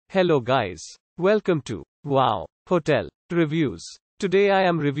Hello guys. Welcome to Wow Hotel Reviews. Today I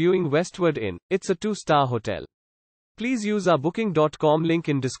am reviewing Westward Inn. It's a 2-star hotel. Please use our booking.com link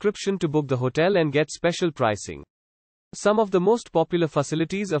in description to book the hotel and get special pricing. Some of the most popular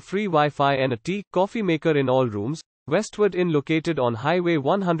facilities are free Wi-Fi and a tea, coffee maker in all rooms. Westward Inn located on Highway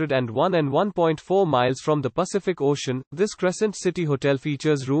 101 and 1.4 miles from the Pacific Ocean, this Crescent City hotel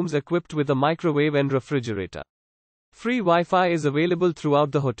features rooms equipped with a microwave and refrigerator. Free Wi-Fi is available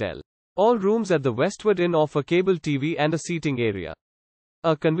throughout the hotel. All rooms at the Westward Inn offer cable TV and a seating area.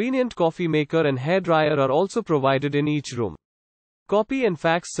 A convenient coffee maker and hairdryer are also provided in each room. Copy and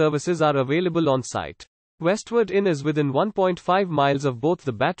fax services are available on site. Westward Inn is within 1.5 miles of both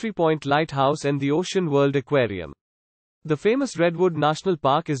the Battery Point Lighthouse and the Ocean World Aquarium. The famous Redwood National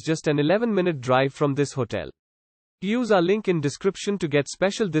Park is just an 11-minute drive from this hotel. Use our link in description to get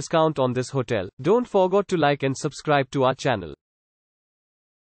special discount on this hotel. Don't forget to like and subscribe to our channel.